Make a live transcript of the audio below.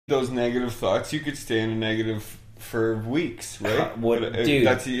those negative thoughts, you could stay in a negative for weeks, right? Dude,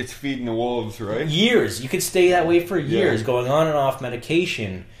 it's feeding the wolves, right? Years. You could stay that way for years, going on and off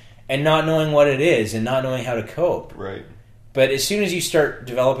medication and not knowing what it is and not knowing how to cope. Right. But as soon as you start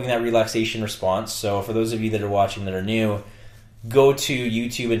developing that relaxation response, so for those of you that are watching that are new, go to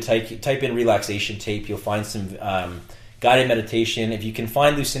YouTube and type in relaxation tape. You'll find some guided meditation. If you can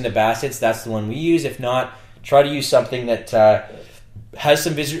find Lucinda Bassett's, that's the one we use. If not, try to use something that has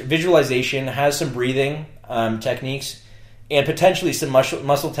some visualization, has some breathing techniques, and potentially some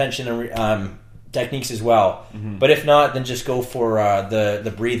muscle tension and techniques as well. Mm-hmm. But if not, then just go for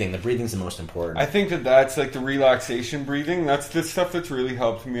the breathing. The breathing's the most important. I think that's like the relaxation breathing. That's the stuff that's really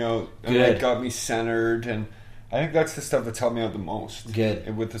helped me out and like got me centered, and I think that's the stuff that's helped me out the most.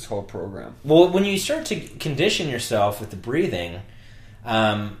 Good. With this whole program. Well, when you start to condition yourself with the breathing,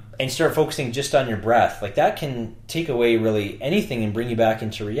 and start focusing just on your breath, like that can take away really anything and bring you back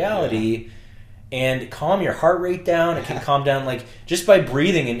into reality. Yeah. And calm your heart rate down. It can calm down, like, just by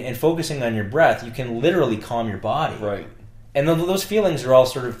breathing and focusing on your breath, you can literally calm your body. Right. And those feelings are all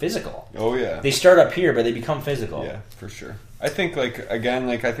sort of physical. Oh, yeah. They start up here, but they become physical. Yeah, for sure. I think, I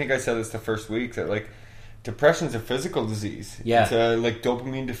think I said this the first week, that, like, depression's a physical disease. Yeah. It's a, like,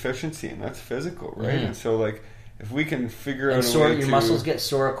 dopamine deficiency, and that's physical, right? Mm-hmm. And so, like, if we can figure out a way your muscles get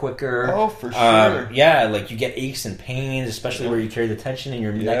sore quicker. Oh, for sure. Yeah, like, you get aches and pains, especially where you carry the tension in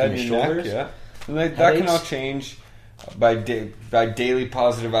your neck and your shoulders. Neck, yeah. And that can all change by daily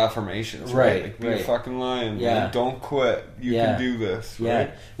positive affirmations, right? Like, be a fucking lion. Yeah. Like, don't quit. You can do this, right?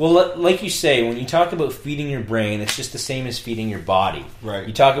 Yeah. Well, like you say, when you talk about feeding your brain, it's just the same as feeding your body. Right.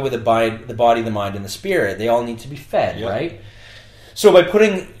 You talk about the body, the mind, and the spirit. They all need to be fed, right? So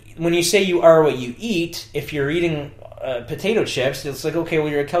when you say you are what you eat, if you're eating potato chips, it's like, okay, well,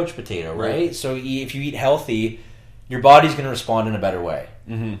 you're a couch potato, right? So if you eat healthy, your body's going to respond in a better way.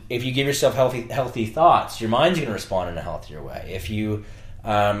 Mm-hmm. If you give yourself healthy thoughts, your mind's going to respond in a healthier way. If you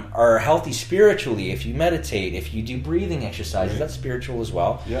are healthy spiritually, if you meditate, if you do breathing exercises, that's spiritual as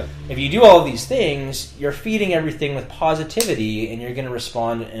well. Yeah. If you do all of these things, you're feeding everything with positivity, and you're going to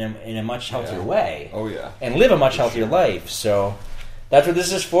respond in a much healthier way. Oh, yeah. And live a much healthier life. So that's what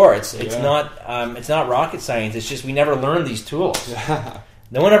this is for. It's not rocket science. It's just we never learned these tools. Yeah.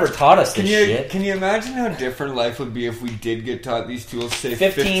 No one ever taught us this shit. Can you imagine how different life would be if we did get taught these tools, say,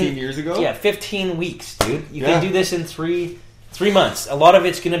 15 years ago? Yeah, 15 weeks, dude. You can do this in three months. A lot of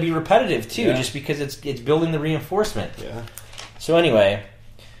it's going to be repetitive, too, just because it's building the reinforcement. Yeah. So anyway,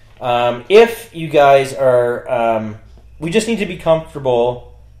 if you guys are... we just need to be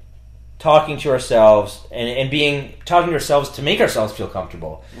comfortable talking to ourselves and talking to ourselves to make ourselves feel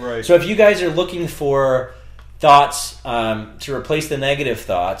comfortable. Right. So if you guys are looking for thoughts to replace the negative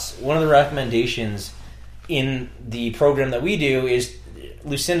thoughts, one of the recommendations in the program that we do is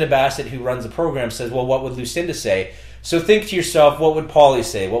Lucinda Bassett, who runs the program, says, well, what would Lucinda say? So think to yourself, what would Paulie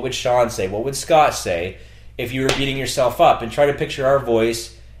say? What would Shawn say? What would Scott say if you were beating yourself up? And try to picture our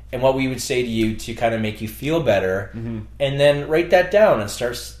voice and what we would say to you to kind of make you feel better. Mm-hmm. And then write that down and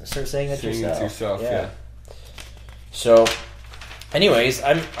start saying it to yourself. Yeah. So... anyways,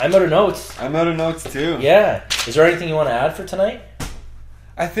 I'm out of notes. I'm out of notes too. Yeah. Is there anything you want to add for tonight?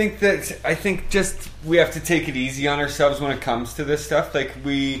 I think just we have to take it easy on ourselves when it comes to this stuff. Like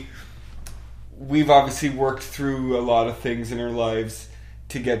we've obviously worked through a lot of things in our lives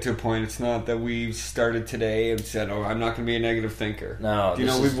to get to a point. It's not that we started today and said, "Oh, I'm not going to be a negative thinker." No,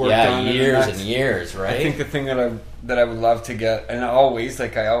 we've worked on years and years, right? I think the thing that I would love to get, and always,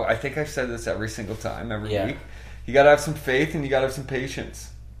 like I think I've said this every single time, every week. You gotta have some faith and you gotta have some patience,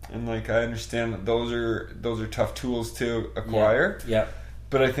 and like I understand that those are tough tools to acquire. Yeah.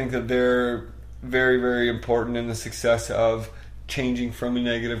 But I think that they're very, very important in the success of changing from a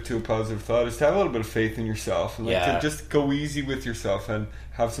negative to a positive thought. Is to have a little bit of faith in yourself and to just go easy with yourself and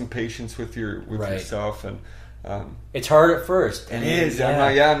have some patience with yourself. And it's hard at first. It is.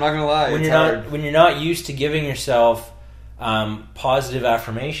 I'm not gonna lie. When you're not used to giving yourself positive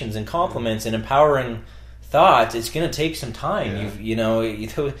affirmations and compliments and empowering thoughts, it's going to take some time.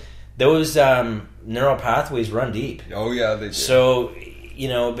 Those neural pathways run deep. Oh yeah, they do. So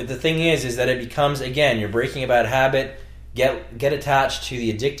but the thing is that it becomes, again, you're breaking a bad habit. Get attached to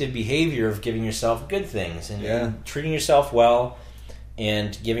the addictive behavior of giving yourself good things and treating yourself well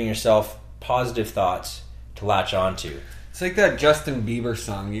and giving yourself positive thoughts to latch onto. It's like that Justin Bieber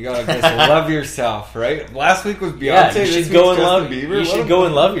song. You gotta just love yourself, right? Last week was Beyonce. Yeah, you should go and love Bieber. You should go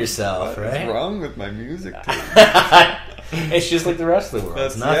and love yourself, right? What's wrong with my music too? It's just like the rest of the world.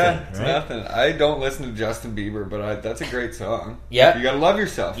 It's nothing. It's nothing. I don't listen to Justin Bieber, but that's a great song. Yeah, you gotta love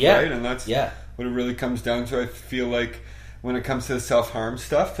yourself, right? And that's what it really comes down to. I feel like when it comes to the self-harm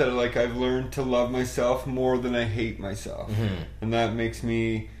stuff, that like I've learned to love myself more than I hate myself. And that makes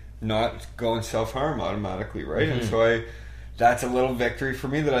me not go and self-harm automatically, right? And so that's a little victory for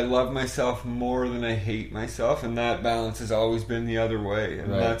me, that I love myself more than I hate myself, and that balance has always been the other way.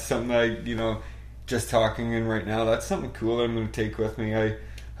 And that's something that just talking in right now, that's something cool that I'm going to take with me.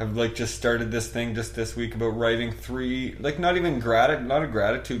 I've like just started this thing just this week about writing 3, like not a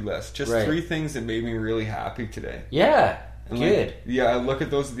gratitude list, just 3 things that made me really happy today. Yeah. And good. Like, I look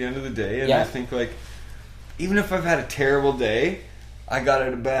at those at the end of the day, and I think like, even if I've had a terrible day, I got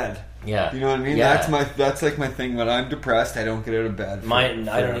out of bed. Yeah. You know what I mean? Yeah. That's like my thing. When I'm depressed, I don't get out of bed. I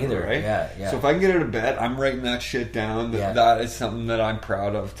don't either. Right? Yeah. So if I can get out of bed, I'm writing that shit down. That is something that I'm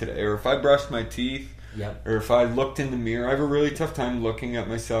proud of today. Or if I brushed my teeth, or if I looked in the mirror, I have a really tough time looking at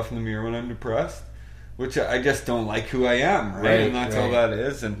myself in the mirror when I'm depressed, which I just don't like who I am, right? And that's all that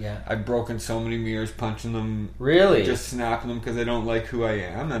is. And I've broken so many mirrors, punching them, just snapping them because I don't like who I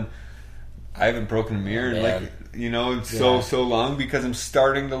am. And I haven't broken a mirror in like so long, because I'm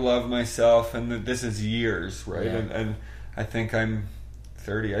starting to love myself, and this is years, right? And I think I'm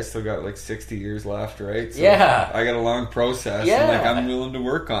 30. I still got like 60 years left, right? So I got a long process, and like I'm willing to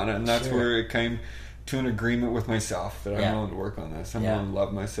work on it, and that's where it came to an agreement with myself that I'm willing to work on this. I'm willing to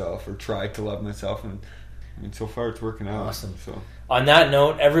love myself, or try to love myself, and I mean, so far it's working out. Awesome. So on that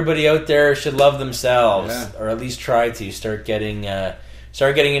note, everybody out there should love themselves, or at least try to start getting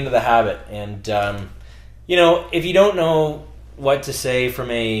into the habit. And if you don't know what to say from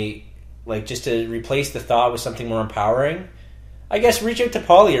just to replace the thought with something more empowering, I guess reach out to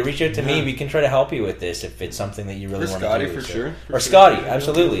Paulie or reach out to me. We can try to help you with this if it's something that you really want to do. For sure. Or Scotty,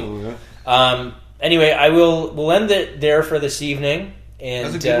 absolutely. Anyway, we'll end it there for this evening. And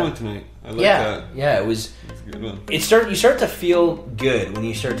that was a good one tonight. I like that. Yeah, it was. It's a good one. You start to feel good when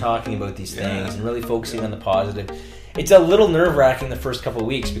you start talking about these things and really focusing on the positive. It's a little nerve-wracking the first couple of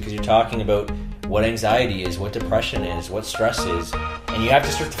weeks, because you're talking about what anxiety is, what depression is, what stress is, and you have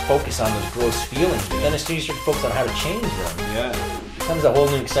to start to focus on those gross feelings. But then as soon as you start to focus on how to change them, it becomes a whole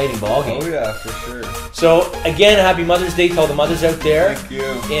new exciting ballgame. Oh yeah, for sure. So again, happy Mother's Day to all the mothers out there. Thank you.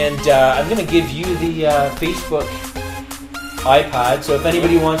 And I'm going to give you the Facebook iPad. So if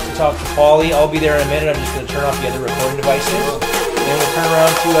anybody wants to talk to Paulie, I'll be there in a minute. I'm just going to turn off the other recording devices, and we'll turn around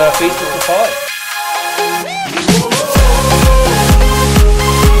to Facebook with Paulie.